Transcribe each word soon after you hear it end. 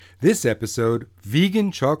This episode,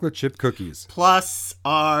 vegan chocolate chip cookies. Plus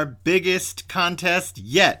our biggest contest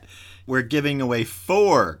yet. We're giving away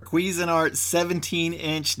 4 Cuisinart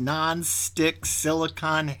 17-inch non-stick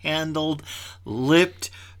silicone-handled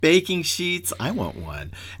lipped baking sheets. I want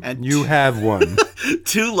one. And You have one.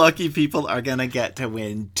 2 lucky people are going to get to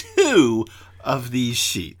win 2 of these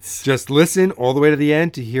sheets. Just listen all the way to the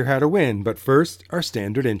end to hear how to win. But first, our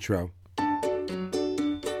standard intro.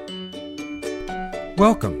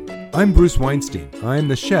 Welcome. I'm Bruce Weinstein. I'm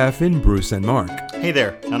the chef in Bruce and Mark. Hey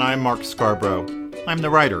there, and I'm Mark Scarbrough. I'm the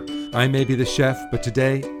writer. I may be the chef, but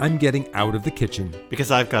today I'm getting out of the kitchen.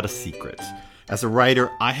 Because I've got a secret. As a writer,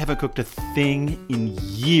 I haven't cooked a thing in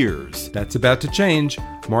years. That's about to change.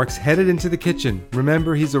 Mark's headed into the kitchen.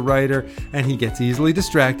 Remember, he's a writer, and he gets easily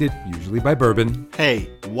distracted, usually by bourbon. Hey,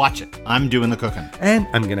 watch it. I'm doing the cooking. And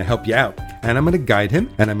I'm going to help you out. And I'm going to guide him,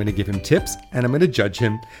 and I'm going to give him tips, and I'm going to judge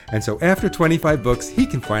him. And so after 25 books, he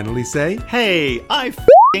can finally say, Hey, I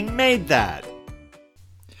f***ing made that.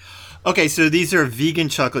 Okay, so these are vegan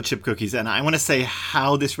chocolate chip cookies, and I want to say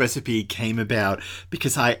how this recipe came about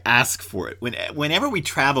because I ask for it. Whenever we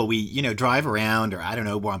travel, we, drive around, or I don't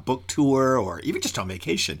know, we're on book tour, or even just on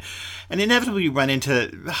vacation, and inevitably we run into,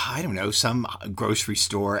 some grocery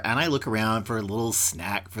store, and I look around for a little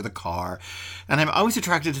snack for the car, and I'm always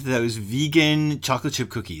attracted to those vegan chocolate chip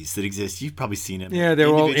cookies that exist. You've probably seen them. Yeah, they're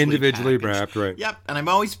all individually wrapped, right? Yep, and I'm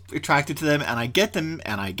always attracted to them, and I get them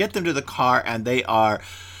to the car, and they are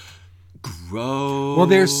gross. Well,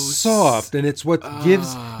 they're soft, and it's what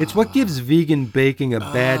gives vegan baking a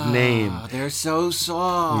bad name. They're so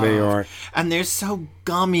soft. They are, and they're so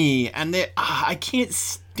gummy, and I can't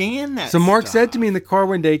stand that. So Mark stuff. said to me in the car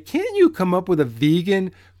one day, "Can't you come up with a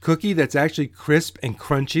vegan cookie that's actually crisp and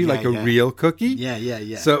crunchy like a real cookie?"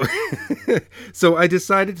 Yeah. So I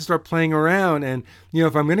decided to start playing around, and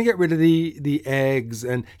if I'm going to get rid of the eggs,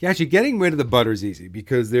 and actually getting rid of the butter is easy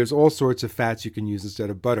because there's all sorts of fats you can use instead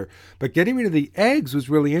of butter. But getting rid of the eggs was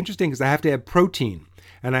really interesting because I have to add protein.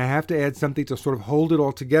 And I have to add something to sort of hold it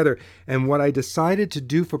all together. And what I decided to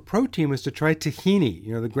do for protein was to try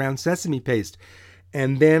tahini, the ground sesame paste.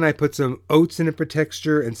 And then I put some oats in it for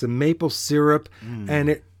texture and some maple syrup. And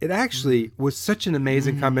it actually was such an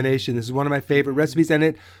amazing combination. This is one of my favorite recipes. And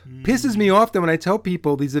it pisses me off that when I tell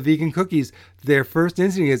people these are vegan cookies, their first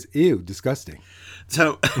instinct is, ew, disgusting.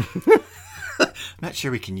 So I'm not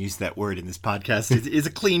sure we can use that word in this podcast. It's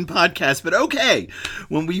a clean podcast, but okay.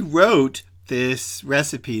 When we wrote this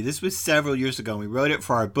recipe, this was several years ago, and we wrote it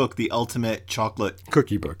for our book, The Ultimate Chocolate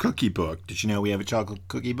Cookie Book. Did you know we have a chocolate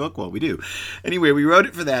cookie book? Well, we do. Anyway, we wrote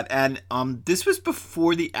it for that, and this was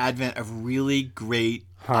before the advent of really great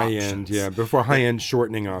high-end, before high-end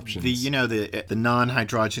shortening options. The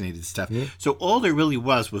non-hydrogenated stuff. Yeah. So all there really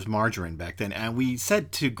was margarine back then, and we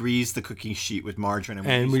said to grease the cookie sheet with margarine.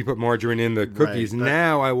 And we put margarine in the cookies. Right,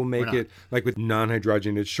 now I will make it like with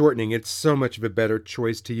non-hydrogenated shortening. It's so much of a better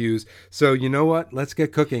choice to use. So you know what? Let's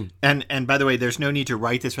get cooking. And by the way, there's no need to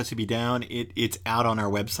write this recipe down. It's out on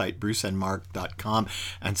our website, bruceandmark.com,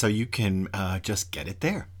 and so you can just get it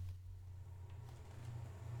there.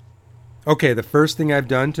 Okay, the first thing I've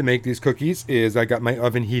done to make these cookies is I got my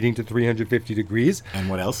oven heating to 350 degrees.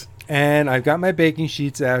 And what else? And I've got my baking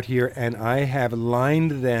sheets out here, and I have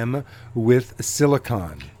lined them with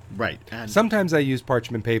silicone. Right. And sometimes I use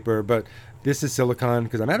parchment paper, but this is silicone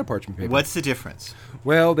because I'm out of parchment paper. What's the difference?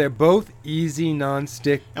 Well, they're both easy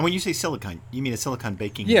non-stick. And when you say silicone, you mean a silicone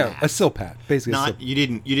baking mat? Yeah, a Silpat, basically. You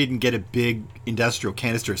didn't get a big industrial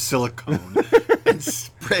canister of silicone and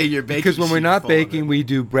spray your baking. Because when we're not baking, we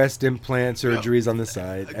do breast implant surgeries on the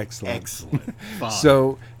side. Excellent.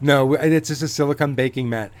 So no, it's just a silicone baking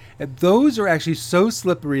mat. And those are actually so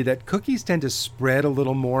slippery that cookies tend to spread a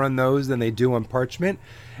little more on those than they do on parchment.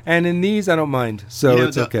 And in these, I don't mind, so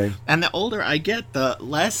it's okay. And the older I get, the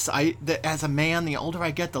less as a man, the older I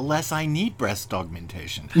get, the less I need breast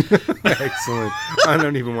augmentation. Excellent. I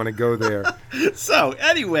don't even want to go there. So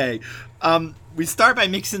anyway, we start by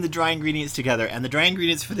mixing the dry ingredients together. And the dry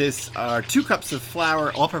ingredients for this are 2 cups of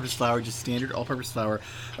flour, all-purpose flour, just standard all-purpose flour,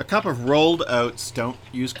 a cup of rolled oats. Don't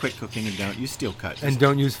use quick cooking and don't use steel cut. And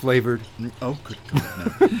don't use flavored. Oh, good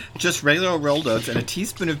God, no. Just regular rolled oats and a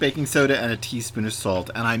teaspoon of baking soda and a teaspoon of salt.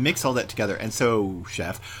 And I mix all that together. And so,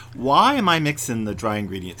 Chef, why am I mixing the dry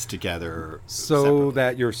ingredients together separately?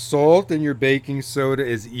 That your salt and your baking soda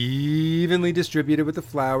is evenly distributed with the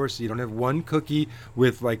flour, so you don't have one cookie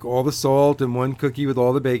with like all the salt and one cookie with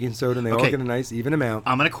all the baking soda, and they all get a nice even amount.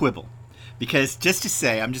 I'm going to quibble. Because just to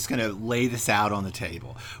say, I'm just going to lay this out on the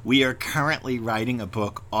table. We are currently writing a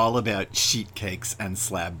book all about sheet cakes and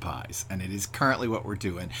slab pies. And it is currently what we're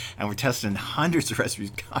doing. And we're testing hundreds of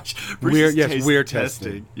recipes. Gosh, Bruce we're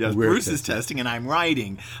testing. Yes, Bruce is testing. And I'm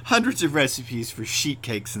writing hundreds of recipes for sheet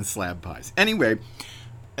cakes and slab pies. Anyway,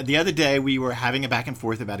 the other day we were having a back and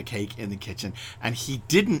forth about a cake in the kitchen, and he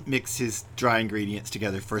didn't mix his dry ingredients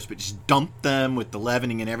together first, but just dumped them with the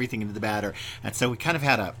leavening and everything into the batter. And so we kind of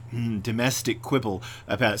had a domestic quibble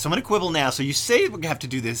about it. So I'm going to quibble now. So you say we have to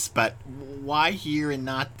do this, but why here and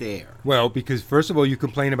not there? Well, because first of all, you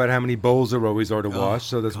complain about how many bowls there always are to wash,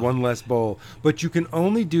 so there's one less bowl. But you can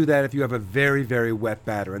only do that if you have a very, very wet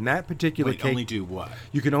batter. And that particular cake... only do what?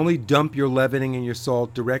 You can only dump your leavening and your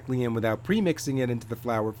salt directly in without pre-mixing it into the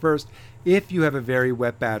flour first if you have a very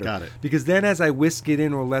wet batter. Got it. Because then as I whisk it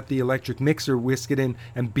in or let the electric mixer whisk it in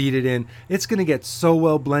and beat it in, it's going to get so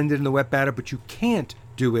well blended in the wet batter, but you can't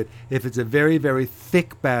do it if it's a very, very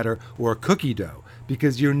thick batter or a cookie dough,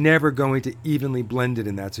 because you're never going to evenly blend it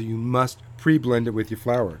in that. So you must pre-blend it with your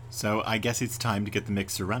flour. So I guess it's time to get the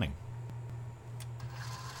mixer running.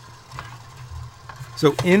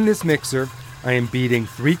 So in this mixer, I am beating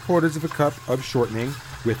 3/4 of a cup of shortening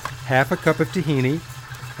with half a cup of tahini,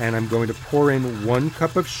 and I'm going to pour in 1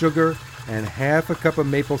 cup of sugar and half a cup of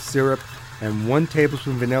maple syrup and 1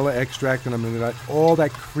 tablespoon vanilla extract, and I'm going to let all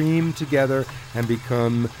that cream together and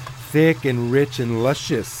become thick and rich and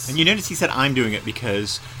luscious. And you notice he said I'm doing it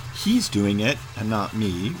because he's doing it and not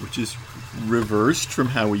me, which is reversed from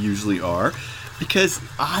how we usually are. Because,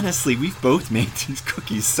 honestly, we've both made these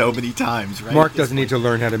cookies so many times, right? Mark doesn't need to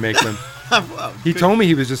learn how to make them. Well, he told me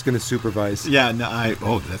he was just going to supervise. Yeah,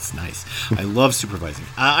 no, that's nice. I love supervising.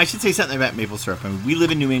 I should say something about maple syrup. I mean, we live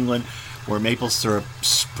in New England where maple syrup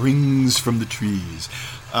springs from the trees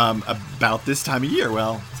about this time of year.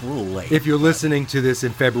 Well, it's a little late. If you're listening to this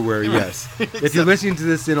in February, yes. If you're listening to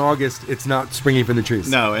this in August, it's not springing from the trees.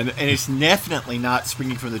 No, and it's definitely not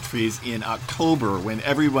springing from the trees in October when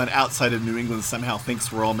everyone outside of New England somehow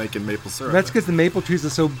thinks we're all making maple syrup. That's because the maple trees are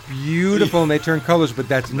so beautiful and they turn colors, but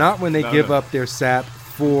that's not when they give up their sap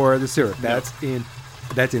for the syrup. That's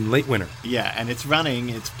in late winter. Yeah, and it's running.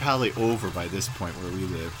 It's probably over by this point where we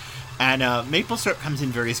live. And maple syrup comes in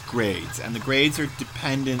various grades, and the grades are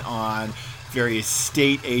dependent on various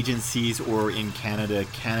state agencies, or in Canada,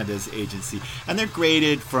 Canada's agency. And they're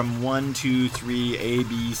graded from 1, 2, 3, A,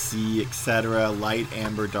 B, C, etc., light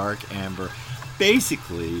amber, dark amber.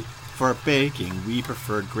 Basically, for baking, we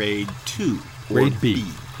prefer grade 2 or Grade B.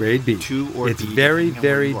 Grade B. 2 or it's B. It's very,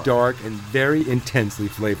 very dark dark and very intensely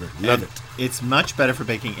flavored. Love it. It's much better for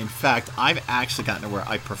baking. In fact, I've actually gotten to where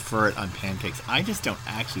I prefer it on pancakes. I just don't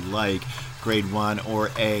actually like grade 1 or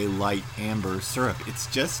A light amber syrup. It's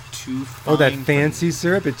just too fine. Oh, that fancy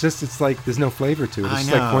syrup? It's like there's no flavor to it. It's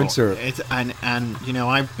just like corn syrup. And you know,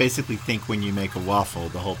 I basically think when you make a waffle,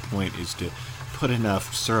 the whole point is to put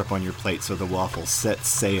enough syrup on your plate so the waffle sets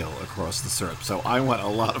sail across the syrup. So I want a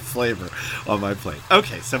lot of flavor on my plate.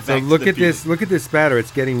 Okay, so look at this. Look at this batter. It's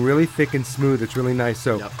getting really thick and smooth. It's really nice.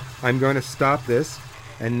 So I'm going to stop this,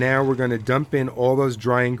 and now we're going to dump in all those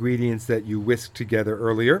dry ingredients that you whisked together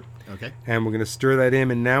earlier. Okay. And we're going to stir that in,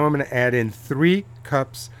 and now I'm going to add in 3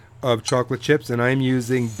 cups of chocolate chips, and I'm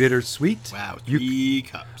using bittersweet. Wow, 3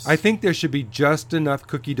 cups. I think there should be just enough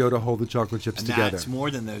cookie dough to hold the chocolate chips together. And that's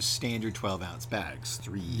more than those standard 12-ounce bags.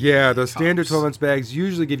 3 Yeah, those cups. Standard 12-ounce bags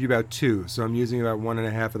usually give you about 2, so I'm using about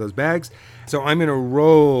 1.5 of those bags. So I'm going to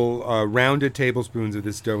roll rounded tablespoons of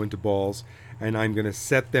this dough into balls, and I'm going to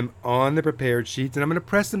set them on the prepared sheets, and I'm going to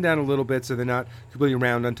press them down a little bit so they're not completely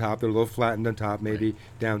round on top. They're a little flattened on top, maybe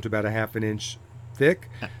down to about 1/2 inch thick.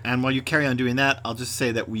 And while you carry on doing that, I'll just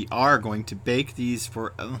say that we are going to bake these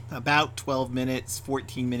for about 12 minutes,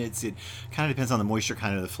 14 minutes. It kind of depends on the moisture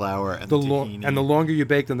kind of the flour and the tahini. And the longer you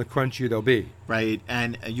bake them, the crunchier they'll be. Right.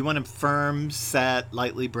 And you want them firm, set,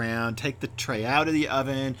 lightly brown. Take the tray out of the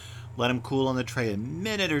oven. Let them cool on the tray a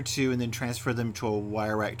minute or two, and then transfer them to a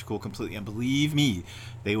wire rack to cool completely. And believe me,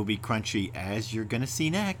 they will be crunchy, as you're going to see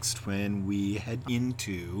next when we head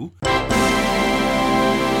into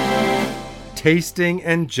tasting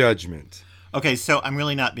and judgment. Okay, so I'm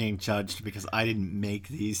really not being judged because I didn't make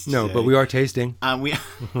these today. No, but we are tasting. We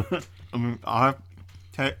are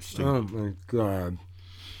tasting. Oh, my God.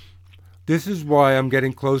 This is why I'm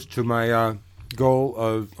getting close to my goal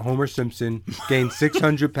of Homer Simpson, gain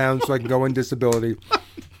 600 pounds so I can go on disability.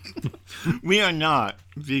 We are not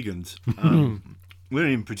vegans. We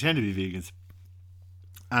don't even pretend to be vegans.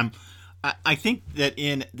 I think that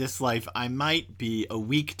in this life, I might be a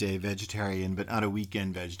weekday vegetarian, but not a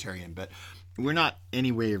weekend vegetarian. But we're not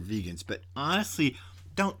anyway vegans. But honestly,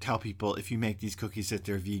 don't tell people if you make these cookies that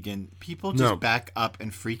they're vegan. People just No. back up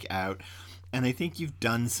and freak out, and they think you've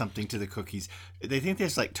done something to the cookies. They think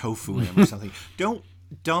there's like tofu in them or something.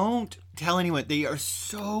 Don't tell anyone. They are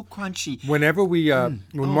so crunchy. Whenever we, when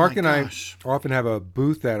Mark and gosh. I often have a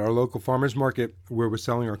booth at our local farmers market where we're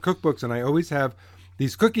selling our cookbooks, and I always have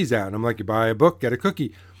these cookies out. And I'm like, you buy a book, get a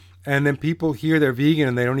cookie. And then people hear they're vegan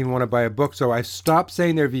and they don't even want to buy a book. So I stopped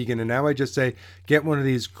saying they're vegan, and now I just say, get one of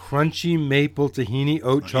these crunchy maple tahini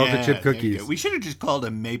oat chocolate chip there you cookies. go. We should have just called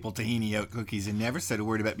them maple tahini oat cookies and never said a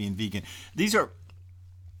word about being vegan. These are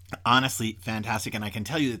honestly fantastic, and I can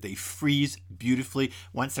tell you that they freeze beautifully.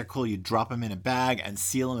 Once they're cool, you drop them in a bag and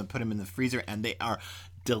seal them and put them in the freezer, and they are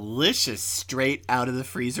delicious straight out of the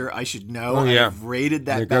freezer. I should know. Oh, yeah. I've raided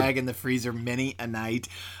that They're bag good. in the freezer many a night.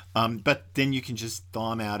 But then you can just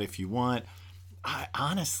thaw them out if you want.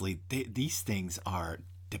 Honestly, these things are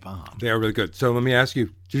the bomb. They are really good. So let me ask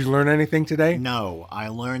you, did you learn anything today? No, I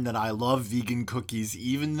learned that I love vegan cookies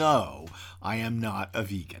even though I am not a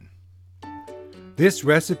vegan. This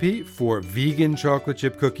recipe for vegan chocolate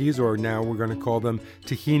chip cookies, or now we're going to call them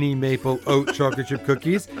tahini maple oat chocolate chip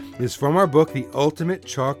cookies, is from our book, The Ultimate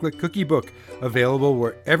Chocolate Cookie Book, available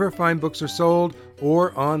wherever fine books are sold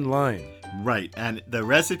or online. Right, and the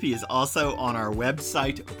recipe is also on our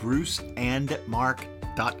website,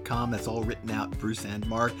 bruceandmark.com. That's all written out, Bruce and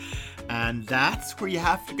Mark. And that's where you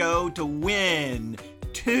have to go to win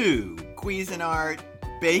 2 Cuisinart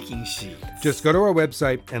baking sheets. Just go to our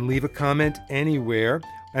website and leave a comment anywhere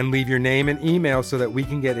and leave your name and email so that we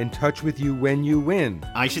can get in touch with you when you win.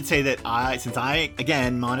 I should say that since I,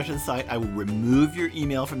 again, monitor the site, I will remove your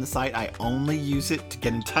email from the site. I only use it to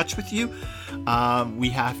get in touch with you. We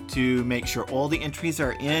have to make sure all the entries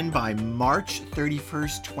are in by March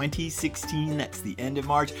 31st, 2016. That's the end of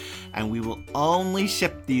March. And we will only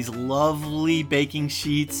ship these lovely baking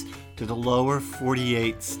sheets to the lower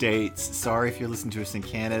 48 states. Sorry if you're listening to us in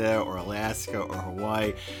Canada or Alaska or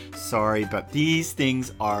Hawaii. Sorry, but these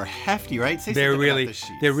things are hefty, right? Say They're something really, about the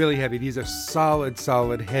sheets. they're really heavy. These are solid,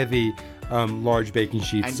 heavy, large baking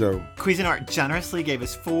sheets. And So Cuisinart generously gave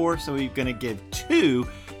us 4, so we're going to give 2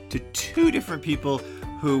 to 2 different people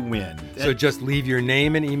who win. So just leave your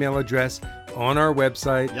name and email address on our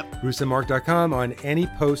website, Yep. bruceandmark.com. On any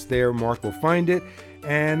post there, Mark will find it.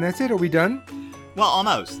 And that's it. Are we done? Well,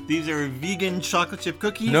 almost. These are vegan chocolate chip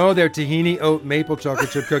cookies. No, they're tahini oat maple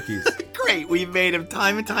chocolate chip cookies. Great. We've made them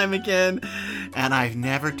time and time again. And I've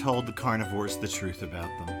never told the carnivores the truth about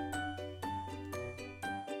them.